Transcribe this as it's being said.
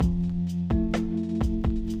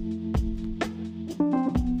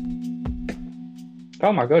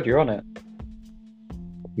Oh my God, you're on it.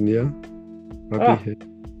 Yeah, I'll Ah, be here.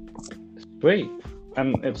 sweet.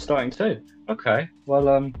 And it's starting too. Okay.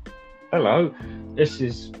 Well, hello. This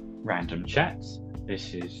is Random Chats.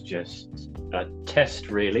 This is just a test,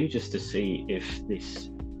 really, just to see if this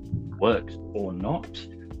works or not.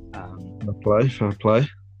 Fair play.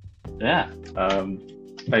 Yeah.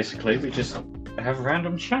 Basically, we just have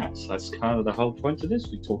random chats. That's kind of the whole point of this.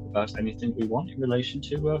 We talk about anything we want in relation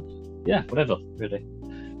to, yeah, whatever, really.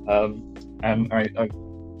 And I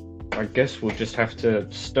guess we'll just have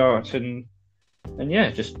to start and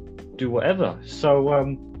yeah, just do whatever. So,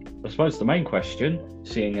 I suppose the main question,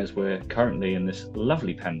 seeing as we're currently in this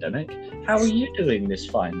lovely pandemic, how are you doing this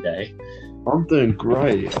fine day? I'm doing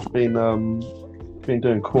great. I've been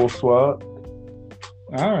doing coursework.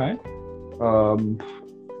 All right.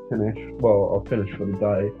 Finished. Well, I've finished for the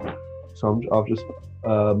day. So I've just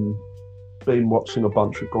been watching a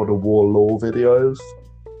bunch of God of War lore videos.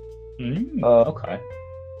 Okay.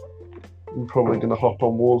 I'm probably gonna hop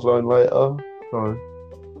on Warzone later. So,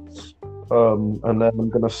 and then I'm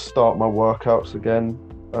gonna start my workouts again.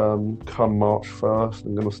 Come March 1st,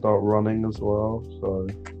 I'm gonna start running as well. So,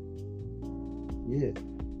 yeah.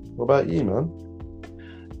 What about you, man?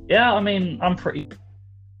 Yeah, I mean, I'm pretty.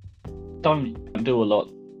 Don't do a lot.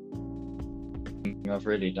 I've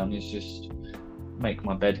really done is just make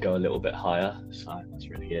my bed go a little bit higher. So that's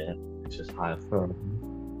really it. It's just higher.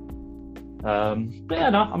 But yeah,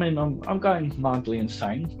 no, I mean, I'm going mildly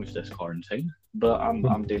insane with this quarantine, but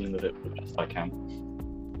I'm dealing with it the best I can.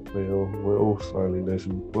 We're all slowly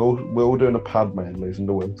losing. We're all doing a Padme and losing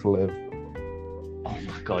the will to live. Oh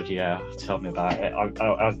my God, yeah, tell me about it.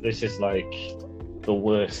 This is like the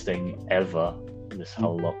worst thing ever. This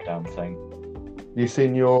whole lockdown thing. You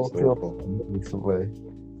seen your film recently?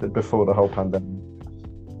 Before the whole pandemic?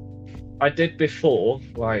 I did before,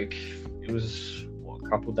 like it was a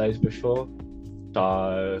couple of days before,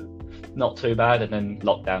 so not too bad. And then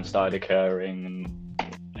lockdown started occurring,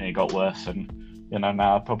 and it got worse. And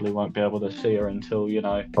now I probably won't be able to see her until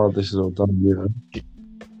Oh, this is all done,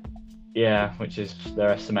 yeah, which is their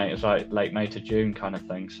estimate is like late May to June kind of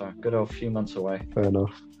thing. So good old few months away. Fair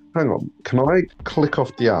enough. Hang on, can I click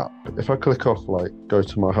off the app? If I click off, go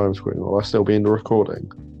to my home screen, will I still be in the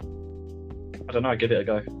recording? I don't know. Give it a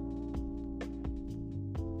go.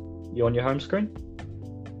 You on your home screen?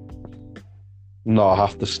 No, I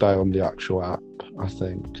have to stay on the actual app, I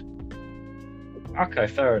think. Okay,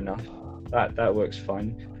 fair enough. That works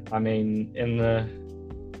fine. I mean,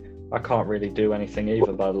 I can't really do anything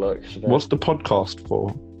either by the looks of it. What's the podcast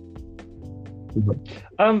for?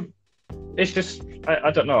 It's just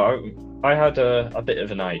I don't know. I had a bit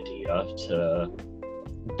of an idea to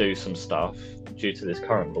do some stuff due to this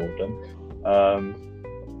current boredom,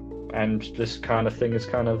 and this kind of thing is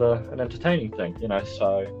kind of an entertaining thing,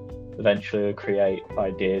 So eventually we'll create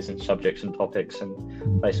ideas and subjects and topics,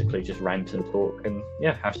 and basically just rant and talk, and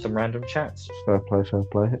yeah, have some random chats. Fair play, fair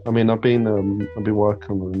play. I mean, I've been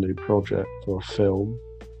working on a new project or a film,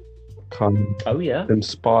 kind of Oh yeah.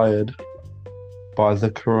 inspired by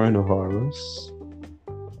the coronavirus.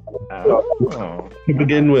 Oh. To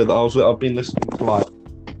begin with, I've been listening to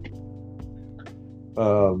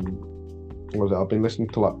I've been listening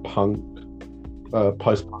to punk,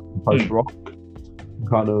 post-punk, post-rock,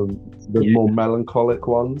 kind of the more melancholic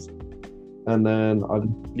ones, and then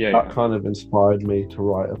that kind of inspired me to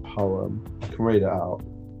write a poem. I can read it out.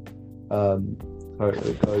 So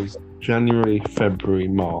it goes: January, February,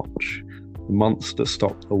 March, the months that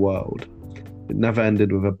stopped the world. It never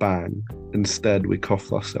ended with a bang. Instead, we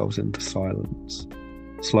coughed ourselves into silence.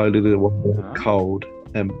 Slowly, the world went cold,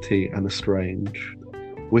 empty, and estranged.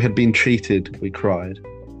 We had been cheated, we cried.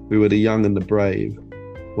 We were the young and the brave.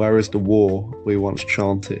 Where is the war we once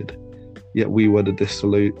chanted? Yet we were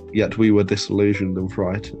disillusioned and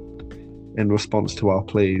frightened. In response to our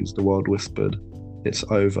pleas, the world whispered, "It's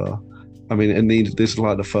over." I mean, this is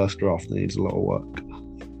like the first draft. It needs a lot of work.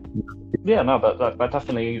 Yeah, no, but that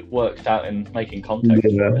definitely worked out in making context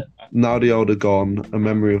for it. Now the old are gone, a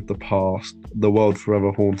memory of the past, the world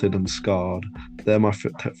forever haunted and scarred. They're my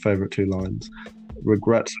favourite two lines.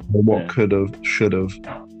 Regrets over what could have, should have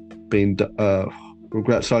been.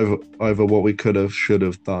 Regrets over what we could have, should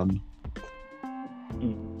have done.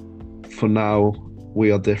 For now,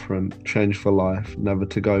 we are different, changed for life, never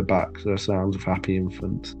to go back to the sounds of happy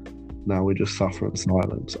infants. Now we just suffer in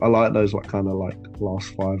silence. I like those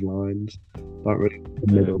last 5 lines. Don't really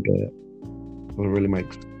the middle bit. It really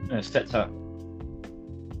makes. It sets up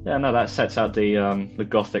Yeah, no, that sets out the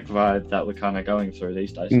gothic vibe that we're kind of going through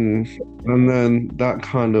these days. And then that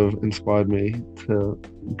kind of inspired me to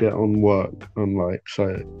get on work on like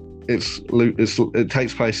so. It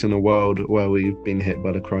takes place in a world where we've been hit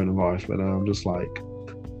by the coronavirus, but now I'm just like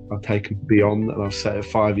I've taken beyond and I've set it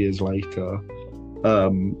 5 years later.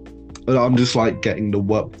 And I'm just like getting the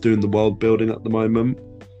work, doing the world building at the moment.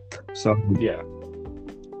 So Yeah.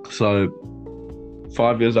 So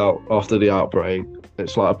 5 years out after the outbreak,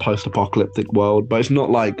 it's like a post-apocalyptic world, but it's not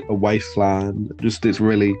like a wasteland. Just it's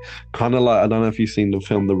really kind of like I don't know if you've seen the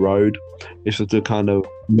film The Road. It's just a kind of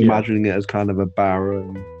imagining it as kind of a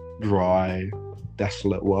barren, dry,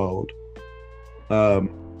 desolate world.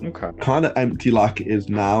 Okay. Kind of empty like it is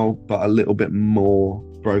now, but a little bit more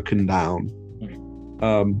broken down.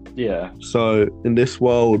 Yeah. So in this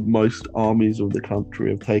world, most armies of the country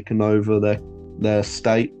have taken over their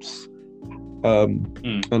states,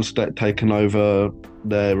 and taken over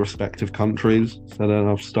their respective countries. So then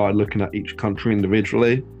I've started looking at each country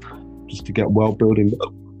individually, just to get world building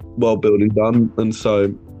done. And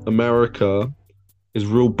so America is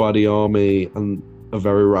ruled by the army and a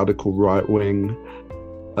very radical right wing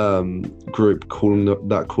group call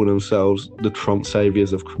themselves the Trump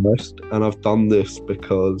Saviors of Christ, and I've done this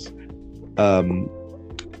because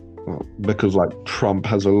like Trump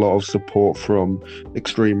has a lot of support from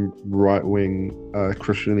extreme right wing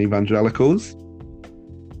Christian evangelicals.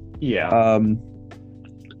 Yeah.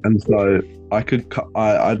 And so I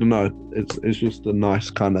don't know. It's just a nice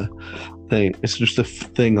kind of thing. It's just a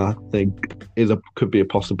thing I think could be a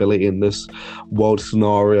possibility in this world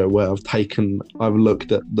scenario where I've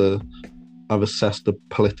assessed the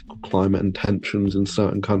political climate and tensions in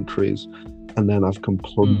certain countries, and then I've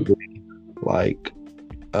completely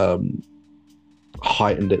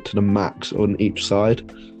heightened it to the max on each side.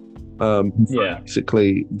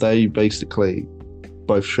 They basically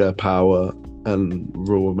both share power and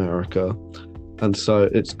rule America, and so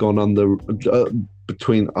it's gone under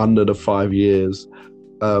the 5 years.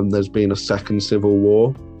 There's been a second civil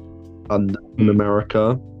war in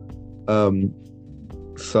America.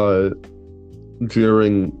 So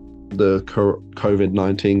during the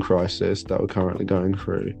COVID-19 crisis that we're currently going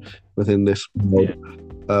through within this world,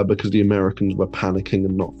 because the Americans were panicking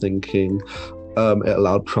and not thinking, it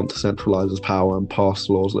allowed Trump to centralize his power and pass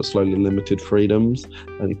laws that slowly limited freedoms,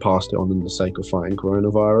 and he passed it on in the sake of fighting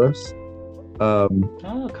coronavirus.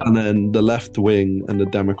 And then the left wing and the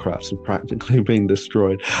Democrats have practically been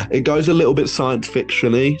destroyed. It goes a little bit science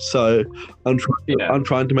fiction-y, so I'm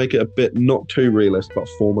trying to make it a bit not too realist but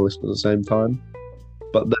formalist at the same time.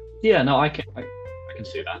 But I can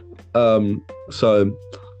see that. So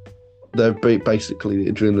they're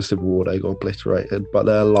basically during the Civil War they got obliterated, but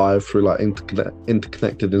they're alive through like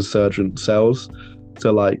interconnected insurgent cells.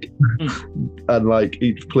 So and like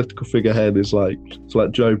each political figurehead is like, so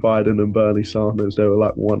like Joe Biden and Bernie Sanders, they were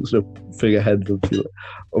like once the figureheads of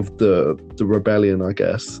the rebellion, I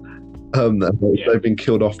guess. They've been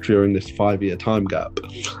killed off during this 5-year time gap.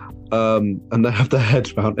 And they have their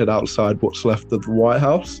heads mounted outside what's left of the White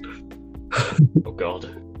House. Oh God.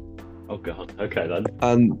 Okay then.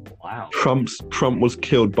 And wow. Trump was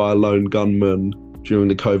killed by a lone gunman during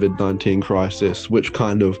the COVID-19 crisis, which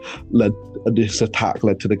kind of this attack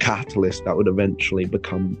led to the catalyst that would eventually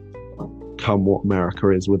become what America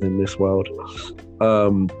is within this world. I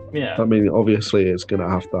mean, obviously it's going to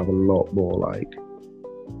have a lot more like,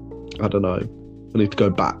 I don't know, I need to go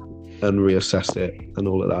back and reassess it and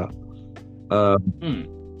all of that.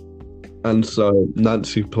 And so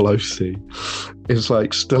Nancy Pelosi is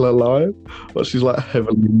like still alive, but she's like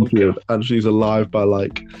heavily injured, and she's alive by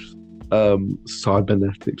like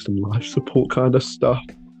cybernetics and life support kind of stuff.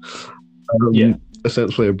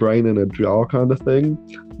 Essentially a brain in a jar kind of thing.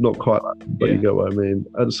 Not quite like that, but you get what I mean.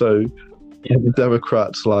 And so the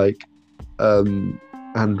Democrats like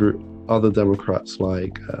other Democrats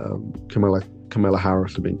like Kamala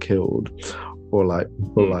Harris have been killed, or like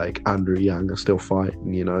people like Andrew Yang are still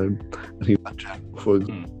fighting, you know, and he's like, for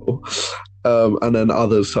example. And then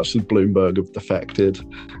others such as Bloomberg have defected.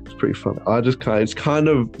 It's pretty funny. It's kind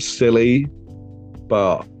of silly,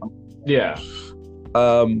 but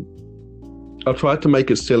I tried to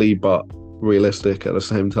make it silly but realistic at the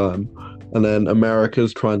same time. And then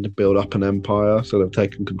America's trying to build up an empire, so they've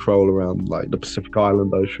taken control around like the Pacific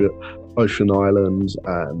Island, Ocean Islands,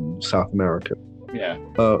 and South America.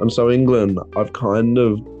 And so England, I've gone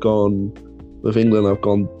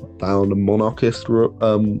down a monarchist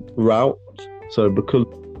route. So because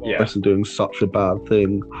Boris is doing such a bad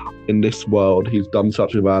thing in this world, he's done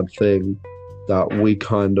such a bad thing that we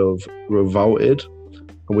kind of revolted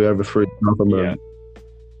and we overthrew the government.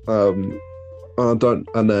 I don't.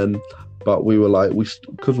 And then, but we were like,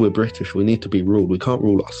 because we're British, we need to be ruled. We can't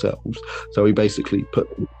rule ourselves. So we basically put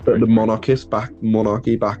the monarchy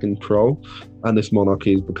back in control, and this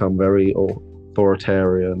monarchy has become very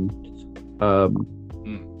authoritarian.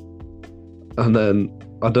 And then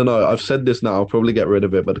I don't know. I've said this now. I'll probably get rid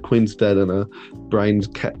of it, but the Queen's dead, and her brains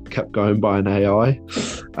kept going by an AI,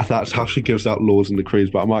 and that's how she gives out laws and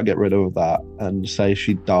decrees. But I might get rid of that and say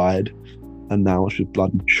she died, and now she's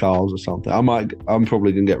bloody Charles or something. I'm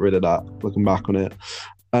probably gonna get rid of that. Looking back on it,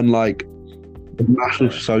 and like the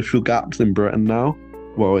massive social gaps in Britain now,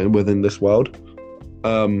 within this world.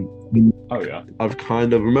 Oh yeah. I've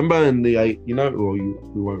kind of remember in the you won't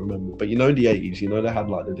remember, but in the 80s, they had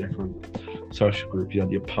like the different social groups. You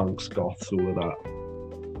had your punks, goths, all of that.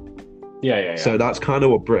 Yeah. So that's kind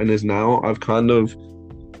of what Britain is now. I've kind of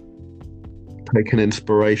taken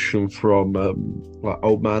inspiration from like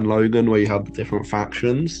Old Man Logan, where you had the different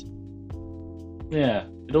factions. Yeah,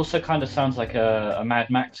 it also kind of sounds like a Mad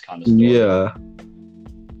Max kind of story. Yeah.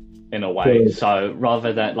 In a way, so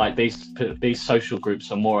rather than like these social groups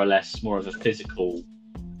are more or less more of a physical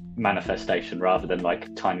manifestation rather than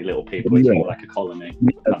like tiny little people. It's more like a colony.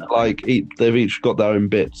 Yeah, like they've each got their own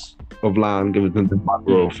bits of land given to the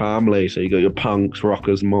royal family. So you got your punks,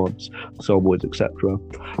 rockers, mods, soul boys, etc.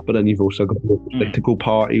 But then you've also got the political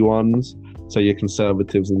party ones. So your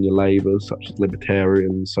conservatives and your labours, such as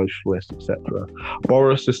libertarians, socialists, etc.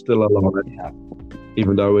 Boris is still alive,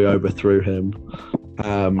 even though we overthrew him.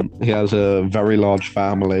 He has a very large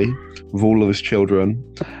family with all of his children.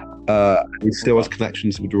 He still has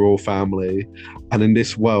connections with the royal family, and in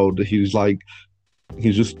this world, he's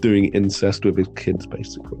just doing incest with his kids,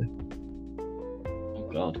 basically. Oh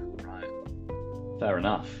God! Right. Fair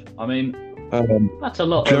enough. I mean, that's a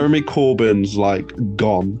lot. Jeremy Corbyn's like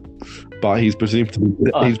gone, but he's presumed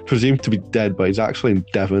to be dead. But he's actually in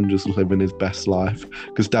Devon, just living his best life,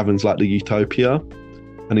 because Devon's like the utopia,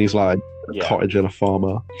 and he's like a cottage and a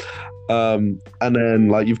farmer. And then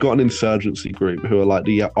like you've got an insurgency group who are like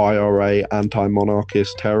the IRA,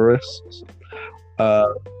 anti-monarchist terrorists.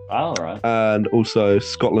 Right. And also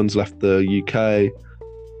Scotland's left the UK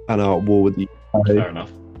and are at war with the UK. Fair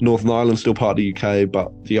enough. Northern Ireland's still part of the UK,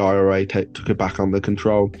 but the IRA took it back under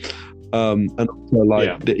control. And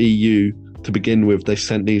also the EU, to begin with, they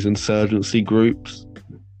sent these insurgency groups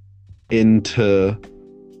into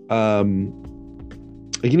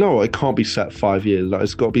it can't be set 5 years. Like,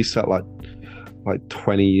 it's got to be set like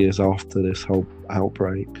 20 years after this whole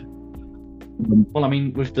outbreak. Well, I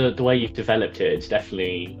mean, with the way you've developed it, it's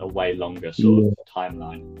definitely a way longer sort of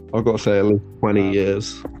timeline. I've got to say at least 20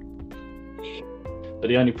 years. But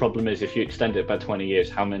the only problem is, if you extend it by 20 years,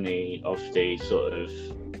 how many of the sort of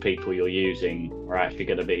people you're using are actually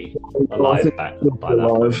going to be alive by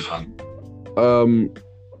that time?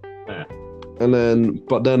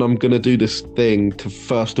 But then I'm going to do this thing to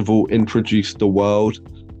first of all introduce the world.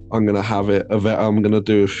 I'm going to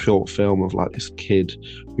do a short film of like this kid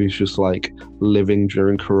who's just like living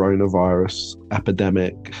during coronavirus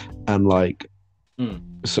epidemic, and like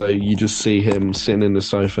so you just see him sitting in the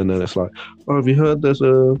sofa, and then it's like, oh, have you heard there's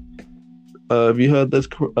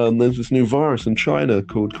this new virus in China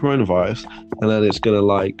called coronavirus? And then it's going to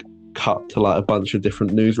like cut to like a bunch of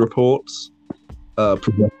different news reports.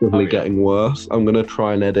 Progressively getting worse. I'm gonna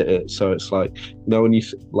try and edit it so it's like, when you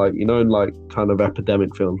like, in like kind of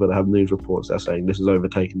epidemic films where they have news reports, they're saying this is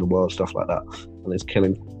overtaking the world, stuff like that, and it's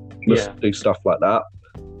killing. Just do stuff like that.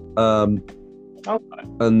 And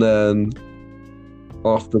then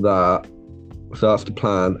after that, so that's the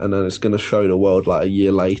plan, and then it's gonna show the world like a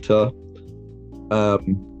year later.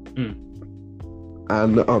 And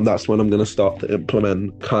that's when I'm gonna start to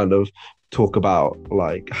implement, kind of talk about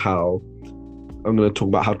like how. I'm going to talk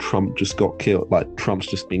about how Trump just got killed, like Trump's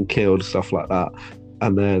just been killed, stuff like that.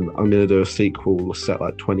 And then I'm going to do a sequel set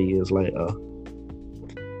like 20 years later.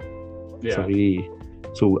 Yeah.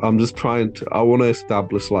 So I'm just I want to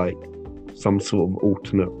establish like some sort of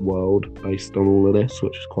alternate world based on all of this,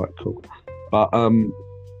 which is quite cool. But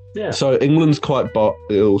so England's quite,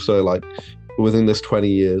 also like within this 20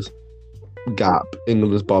 years gap,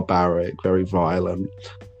 England is barbaric, very violent.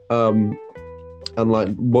 And like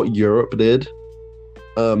what Europe did,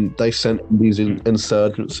 they sent these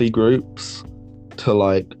insurgency groups to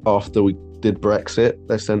like, after we did Brexit,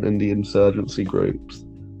 they sent in the insurgency groups,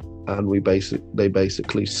 and they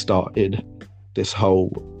basically started this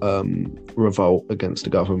whole revolt against the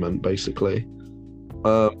government, basically.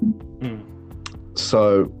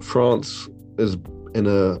 So France is in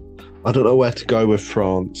I don't know where to go with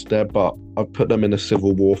France there, but I've put them in a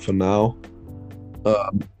civil war for now.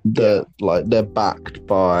 They're backed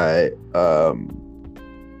by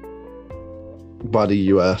by the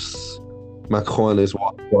US. Macron is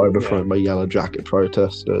overthrown by Yellow Jacket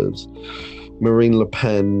protesters. Marine Le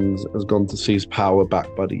Pen has gone to seize power back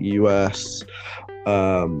by the US.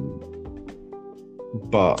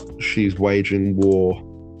 But she's waging war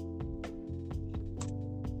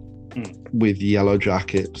with Yellow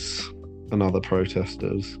Jackets and other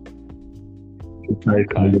protesters. It's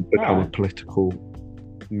become a political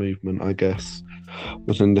movement, I guess,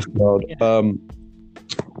 within this world.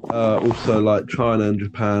 Also, like China and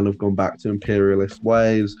Japan have gone back to imperialist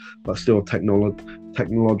ways, but still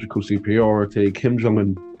technological superiority. Kim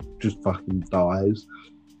Jong-un just fucking dies.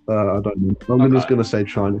 I don't know. I'm just going to say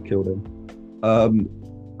China killed him.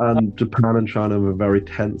 And Japan and China have a very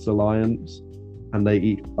tense alliance, and they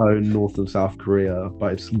each own North and South Korea,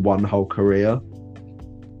 but it's one whole Korea.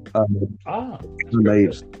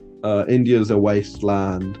 India's a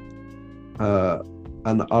wasteland.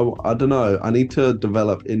 And I don't know. I need to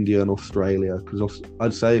develop India and Australia, because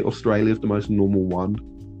I'd say Australia is the most normal one.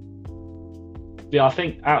 Yeah, I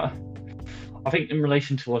think in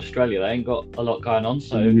relation to Australia, they ain't got a lot going on.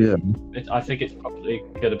 So I think it's probably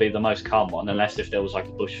going to be the most calm one, unless if there was like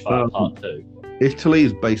a bushfire part 2. Italy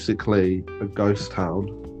is basically a ghost town.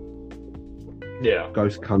 Yeah.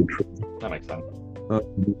 Ghost country. That makes sense.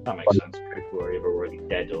 That makes sense. People are either already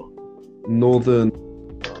dead or. Northern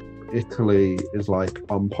Italy is like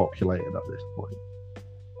unpopulated at this point.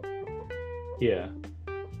 Yeah.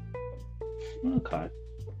 Okay.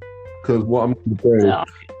 Because what I'm going to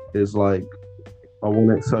do is like, I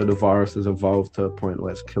want it so the virus has evolved to a point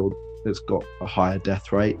where it's got a higher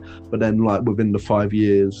death rate, but then like within the 5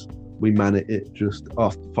 years we manage it, just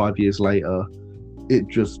after 5 years later it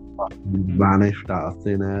just vanished out of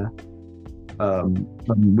thin air.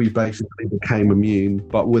 And we basically became immune,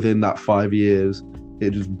 but within that 5 years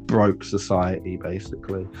it just broke society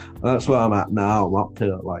basically. And that's where I'm at now. I'm up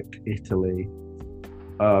to like Italy.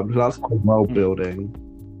 So that's my world building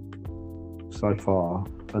so far.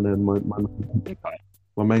 And then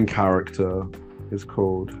my main character is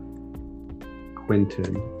called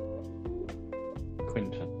Quentin.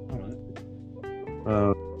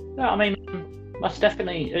 Alright. Yeah, I mean, that's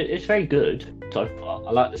definitely, it's very good so far.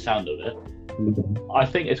 I like the sound of it. I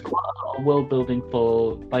think it's quite a lot of world building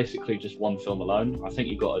for basically just one film alone. I think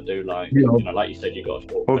you've got to do like, like you said, you've got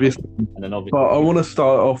to obviously, and then obviously. But I want to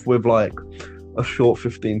start off with like a short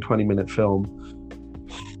 15-20 minute film.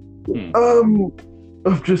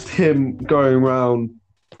 Of just him going around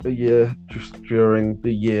a year, just during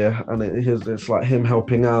the year, and it's like him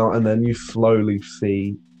helping out, and then you slowly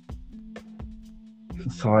see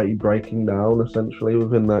society breaking down essentially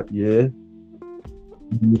within that year.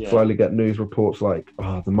 You slowly get news reports like,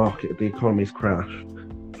 the economy's crashed,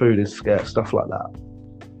 food is scarce, stuff like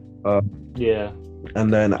that.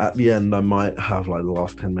 And then at the end, I might have like the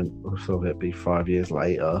last 10 minutes or so of it be 5 years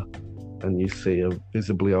later, and you see a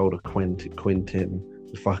visibly older Quentin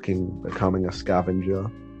fucking becoming a scavenger.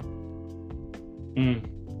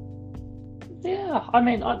 Yeah, I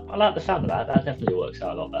mean, I like the sound of that. That definitely works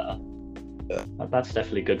out a lot better. Yeah. That's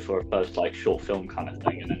definitely good for a first like short film kind of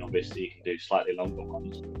thing, and then obviously you can do slightly longer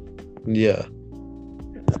ones. Yeah.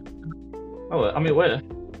 Oh, I mean, it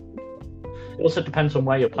also depends on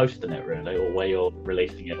where you're posting it, really, or where you're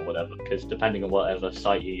releasing it, or whatever. Because depending on whatever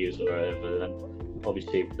site you use or whatever, then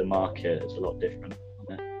obviously the market is a lot different.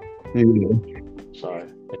 So,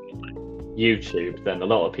 YouTube, then a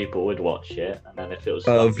lot of people would watch it, and then if it was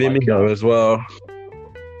Vimeo as well.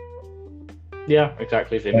 Yeah,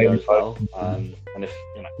 exactly, Vimeo as well. And if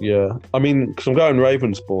yeah, I mean, because I'm going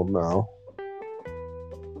Ravensbourne now,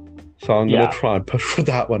 so I'm gonna try and push for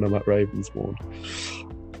that when I'm at Ravensbourne.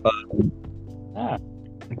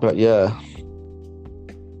 But yeah,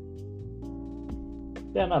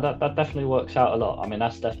 no, that definitely works out a lot. I mean,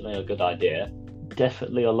 that's definitely a good idea.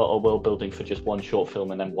 Definitely a lot of world building for just one short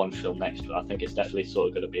film and then one film next to it. I think it's definitely sort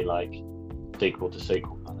of going to be like sequel to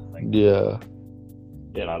sequel kind of thing. Yeah.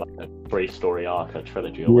 Like a 3-story arc, a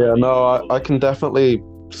trilogy. Yeah, no, I can definitely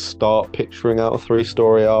start picturing out a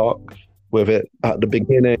 3-story arc with it at the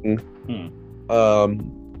beginning.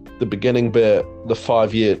 The beginning bit, the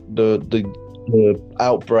 5 year, the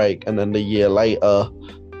outbreak, and then the year later,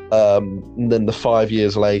 and then the 5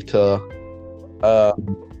 years later,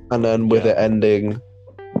 and then with it ending,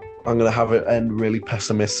 I'm going to have it end really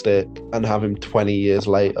pessimistic and have him 20 years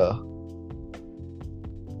later.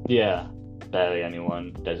 Yeah, barely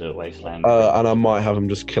anyone, desert wasteland. And I might have him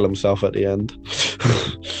just kill himself at the end.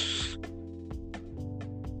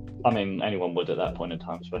 I mean, anyone would at that point in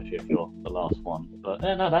time, especially if you're the last one. But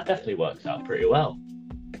no, that definitely works out pretty well.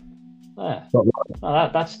 Yeah, no,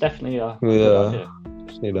 that's definitely a good idea.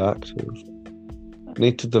 Just need actors.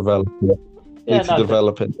 Need to develop it. need to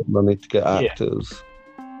develop it. I need to get actors.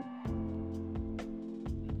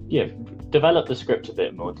 Yeah, develop the script a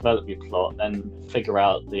bit more, develop your plot, then figure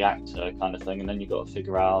out the actor kind of thing, and then you've got to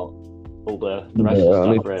figure out all the rest of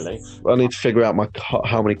the stuff, really. I need to figure out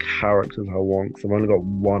how many characters I want, because I've only got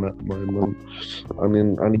one at the moment. I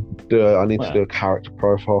mean, I need to do a character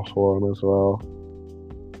profile for him as well.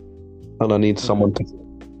 And I need someone to...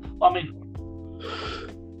 I mean...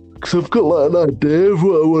 Because I've got like an idea of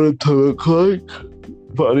what I want it to look like,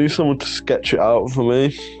 but I need someone to sketch it out for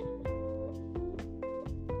me.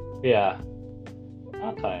 Yeah.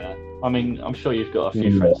 Okay. I mean, I'm sure you've got a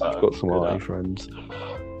few friends. I've got some IT friends.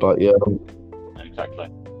 But yeah. Exactly.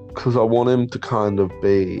 Because I want him to kind of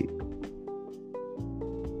be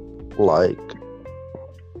like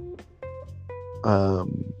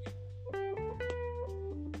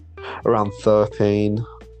around 13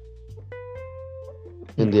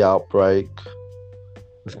 in the outbreak.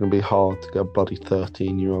 It's going to be hard to get a bloody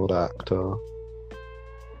 13-year-old actor.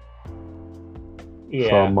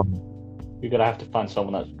 Yeah. You're going to have to find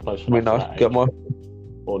someone that's close enough to that age.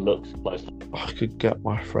 Or looks close. I could get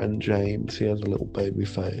my friend James. He has a little baby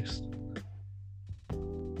face.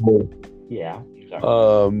 Yeah, exactly.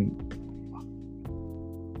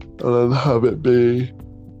 And then have it be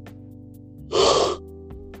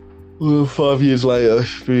 5 years later,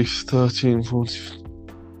 be 13, 14,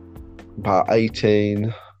 about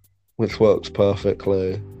 18, which works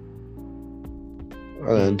perfectly.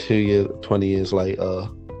 And then 20 years later,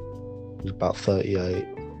 he's about 38.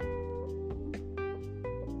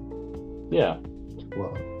 Yeah.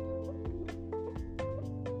 Well.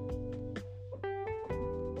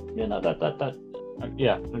 Yeah, no,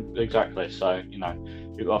 yeah, exactly. So,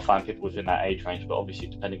 you've got to find people within that age range, but obviously,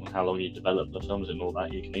 depending on how long you develop the films and all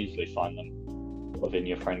that, you can easily find them within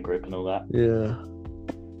your friend group and all that. Yeah.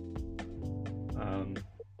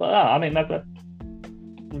 But I mean, that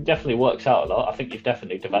definitely works out a lot. I think you've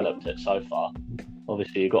definitely developed it so far.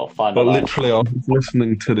 Obviously, you've got to find. But literally, I was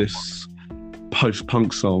listening to this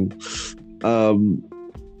post-punk song.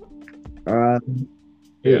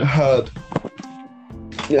 It had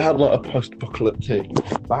like a post-apocalyptic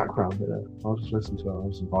background in it. I was just listening to it, I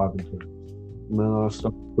was vibing to it, and then I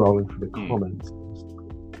started scrolling through the comments.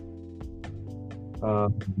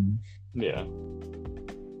 Yeah.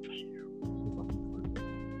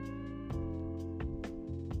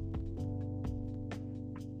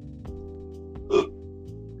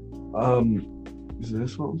 Is it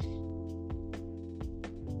this one?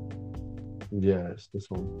 Yeah, it's this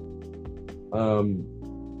one.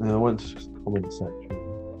 And I went to just the comment section,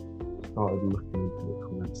 started looking into the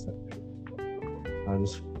comment section, and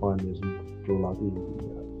just find this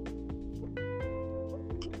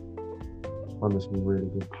really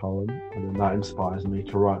good poem, and then that inspires me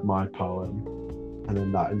to write my poem, and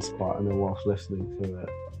then whilst listening to it,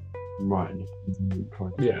 I'm writing it,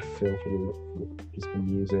 trying to get a feel for just the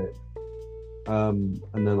music. And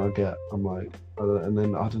then I'm like, and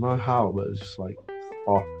then I don't know how, but it's just like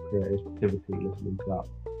spark creativity listening to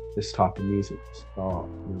this type of music to start,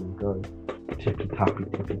 and then go tippy tappy,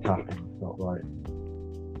 and felt right.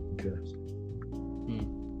 I guess.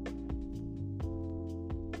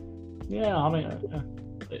 Yeah, I mean,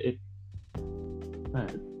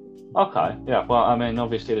 okay, yeah. Well, I mean,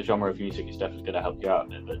 obviously the genre of music is definitely going to help you out a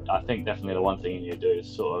bit, but I think definitely the one thing you need to do is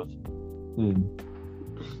sort of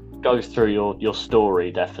go through your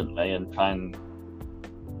story definitely and try and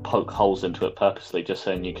poke holes into it purposely, just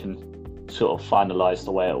so you can sort of finalise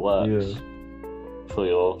the way it works for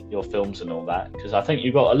your films and all that. Because I think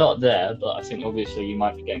you've got a lot there, but I think obviously you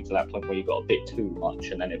might be getting to that point where you've got a bit too much,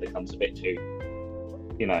 and then it becomes a bit too,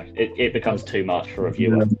 it becomes too much for a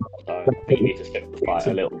viewer. So I think you need to simplify it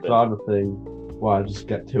a little bit. The other thing why I just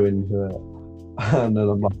get too into it, and then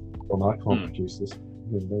I'm like, well, I can't produce this.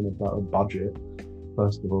 Then about a budget,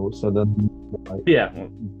 first of all. So then,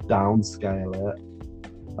 downscale it.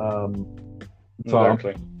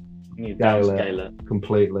 Exactly. You downscale it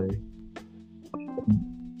completely.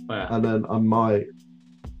 And then I might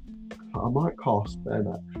cast Ben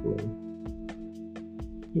actually.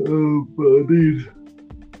 But I need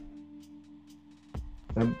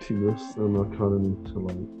emptiness, and I kind of need to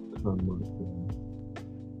turn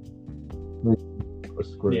my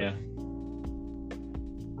script. Yeah.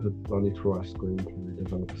 I need to write a screenplay,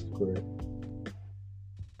 develop a script.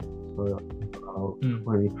 So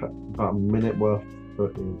about a minute worth of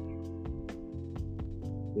footage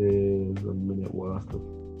is a minute worth of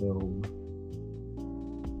film.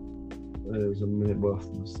 There's a minute worth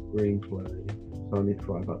of screenplay. So I need to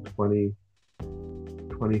write about 20,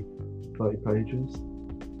 30 pages.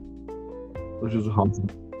 Which is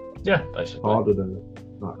basically harder than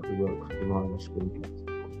actually work for design or screenplays.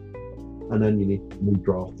 And then you need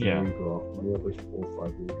redraft, Yeah. and redraft, and at least 4 or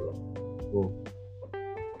 5 redrafts. Well,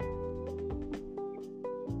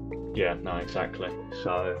 Yeah, no, exactly.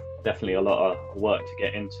 So definitely a lot of work to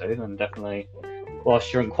get into, and definitely,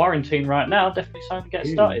 whilst you're in quarantine right now, definitely something to get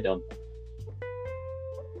started on.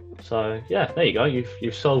 So yeah, there you go.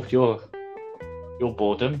 You've solved your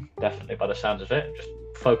boredom, definitely, by the sounds of it. Just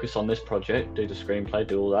focus on this project, do the screenplay,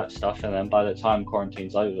 do all that stuff, and then by the time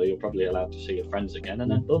quarantine's over, you're probably allowed to see your friends again,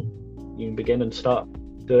 and then boom, you can begin and start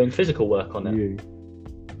doing physical work on it. you.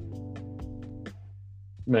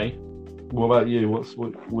 Me? What about you? What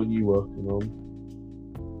are you working on?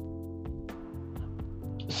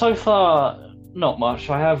 So far, not much.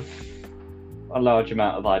 I have a large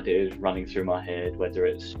amount of ideas running through my head, whether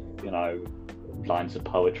it's, lines of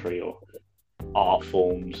poetry or art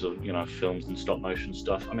forms or, films and stop motion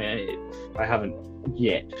stuff. I mean, I haven't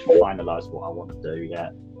yet finalised what I want to do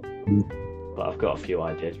yet, but I've got a few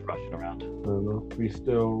ideas rushing around. Are you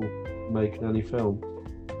still making any film?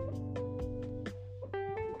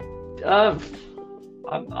 I'm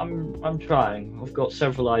trying. I've got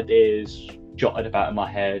several ideas jotted about in my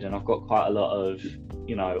head, and I've got quite a lot of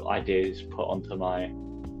ideas put onto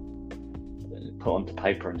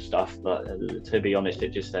paper and stuff. But to be honest,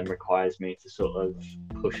 it just then requires me to sort of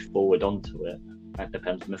push forward onto it. It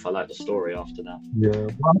depends on if I like the story after that. Yeah.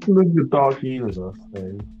 What happened with the Dark Universe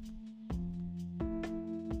thing?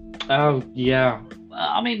 Oh yeah.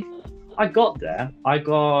 I mean, I got there. I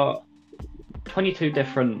got 22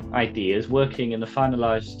 different ideas working in a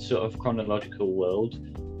finalized sort of chronological world,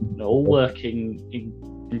 all working in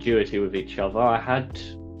continuity with each other. I had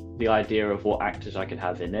the idea of what actors I could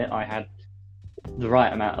have in it. I had the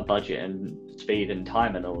right amount of budget and speed and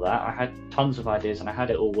time and all that. I had tons of ideas and I had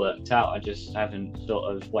it all worked out. I just haven't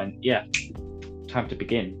sort of went, yeah, time to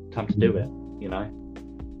begin, time to do it,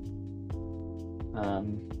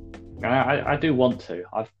 And I do want to.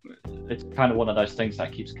 It's kind of one of those things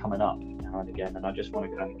that keeps coming up now and again, and I just want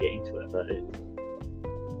to kind of get into it. But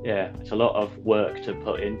it's a lot of work to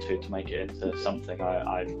put into to make it into something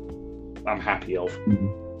I'm happy of.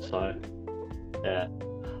 So yeah,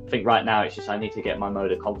 I think right now it's just I need to get my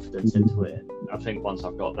mode of confidence into it. I think once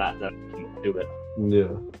I've got that, then I can do it.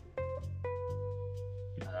 Yeah.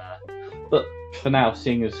 But for now,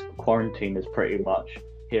 seeing as quarantine is pretty much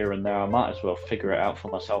here and there, I might as well figure it out for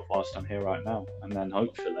myself whilst I'm here right now, and then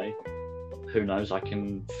hopefully, who knows, I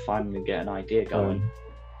can finally get an idea going.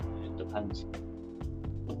 It depends.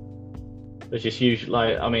 It's just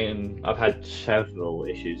usually, I've had several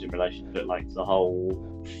issues in relation to it, like the whole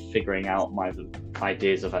figuring out my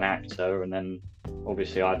ideas of an actor, and then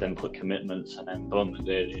obviously I then put commitments, and then boom,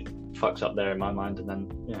 it fucks up there in my mind, and then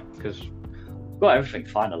because I've got everything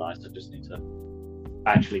finalised, I just need to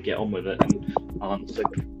actually get on with it and answer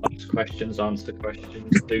questions,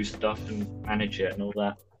 do stuff and manage it and all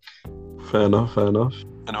that. Fair enough. And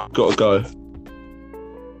I've got to go.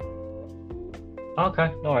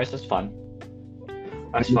 Okay, no worries, that's fine.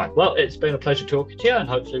 Well, it's been a pleasure talking to you, and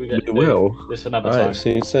hopefully we get to do this another time.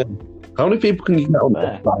 See you soon. How many people can you get on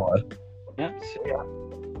there? Yeah.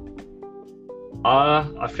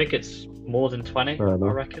 I think it's more than 20, I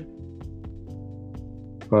reckon.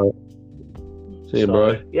 Right. See you,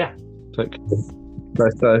 bro. Yeah. Take care. Stay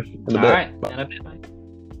safe. In a bit. All right. In a bit, mate.